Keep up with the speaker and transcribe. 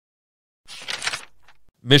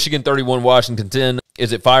Michigan 31, Washington 10.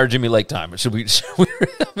 Is it fire Jimmy Lake time? Or should we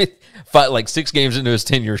like 6 games into his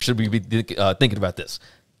tenure, should we be thinking about this?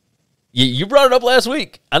 You brought it up last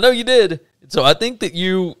week. I know you did. So I think that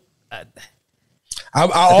you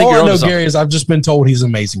all I know, Gary, is I've just been told he's an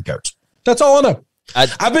amazing coach. That's all I know.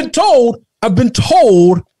 I've been told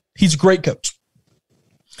he's a great coach.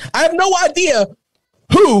 I have no idea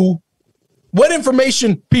what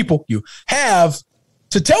information people you have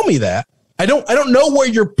to tell me that. I don't know where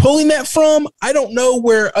you're pulling that from. I don't know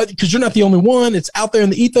where, because you're not the only one. It's out there in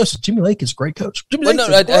the ethos. Jimmy Lake is a great coach.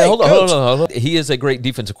 Hold on. He is a great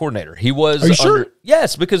defensive coordinator. He was. Are you sure?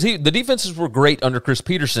 Yes, because the defenses were great under Chris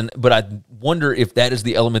Peterson, but I wonder if that is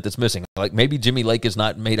the element that's missing. Like maybe Jimmy Lake is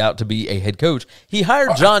not made out to be a head coach. He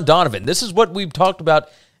hired John Donovan. This is what we've talked about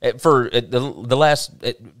for the last,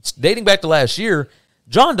 dating back to last year.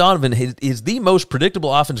 John Donovan is the most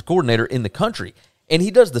predictable offensive coordinator in the country. And he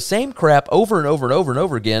does the same crap over and over and over and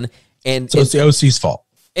over again. And so it's the OC's fault.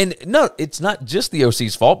 And no, it's not just the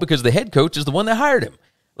OC's fault because the head coach is the one that hired him.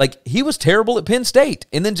 Like, he was terrible at Penn State,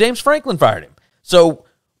 and then James Franklin fired him. So,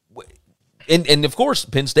 and of course,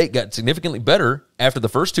 Penn State got significantly better after the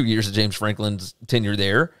first 2 years of James Franklin's tenure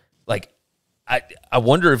there. Like, I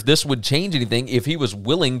wonder if this would change anything if he was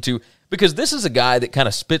willing to, because this is a guy that kind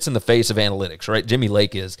of spits in the face of analytics, right? Jimmy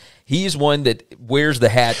Lake is. He's one that wears the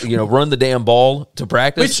hat, run the damn ball to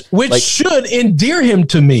practice. Which should endear him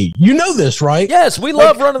to me. You know this, right? Yes, we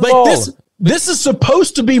love running the ball. This is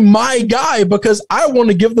supposed to be my guy because I want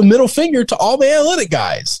to give the middle finger to all the analytic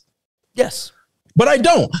guys. Yes. But I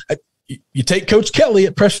don't. You take Coach Kelly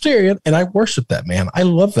at Presbyterian, and I worship that man. I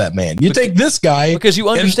love that man. You take this guy. Because you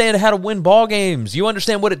understand how to win ball games. You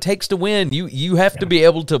understand what it takes to win. You have to be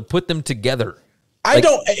able to put them together.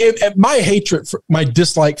 My hatred, my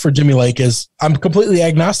dislike for Jimmy Lake is I'm completely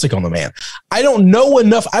agnostic on the man. I don't know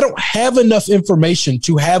enough. I don't have enough information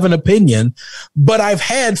to have an opinion, but I've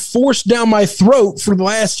had forced down my throat for the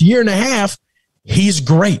last year and a half. He's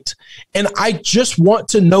great. And I just want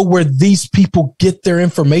to know where these people get their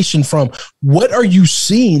information from. What are you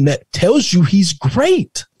seeing that tells you he's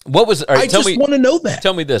great? I just want to know that.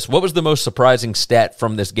 Tell me this. What was the most surprising stat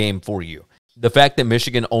from this game for you? The fact that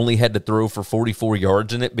Michigan only had to throw for 44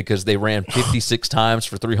 yards in it because they ran 56 times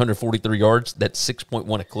for 343 yards. That's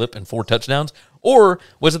 6.1 a clip and 4 touchdowns. Or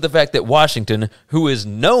was it the fact that Washington, who is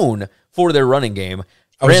known for their running game,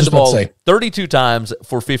 ran the ball 32 times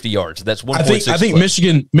for 50 yards. That's 1.6. I think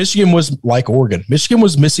Michigan was like Oregon. Michigan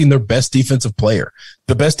was missing their best defensive player,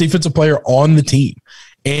 the best defensive player on the team,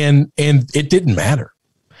 and it didn't matter.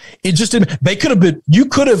 It just didn't. They could have been. You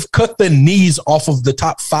could have cut the knees off of the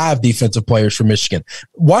top 5 defensive players for Michigan.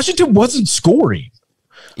 Washington wasn't scoring.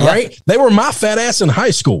 All right, they were my fat ass in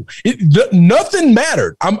high school. Nothing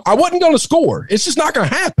mattered. I wasn't going to score. It's just not going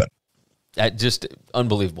to happen. Just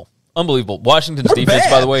unbelievable. Unbelievable. Washington's defense,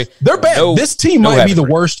 by the way, they're bad. This team might be the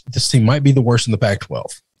worst. This team might be the worst in the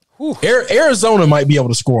Pac-12. Arizona might be able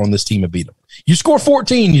to score on this team and beat them. You score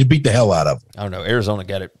 14, you beat the hell out of them. I don't know. Arizona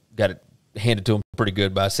got it handed to them pretty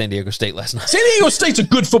good by San Diego State last night. San Diego State's a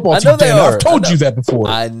good football team. I've told you that before.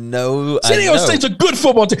 I know. San Diego State's a good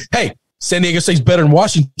football team. Hey, San Diego State's better than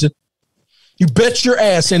Washington. You bet your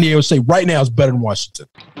ass San Diego State right now is better than Washington.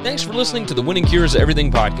 Thanks for listening to the Winning Cures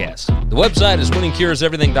Everything podcast. The website is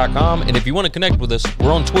winningcureseverything.com, and if you want to connect with us,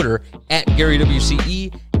 we're on Twitter at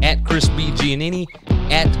GaryWCE, at Chris B. Giannini,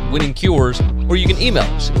 at Winning Cures, or you can email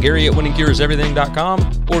us, Gary at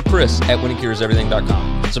winningcureseverything.com or Chris at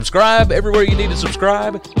winningcureseverything.com. Subscribe everywhere you need to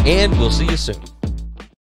subscribe, and we'll see you soon.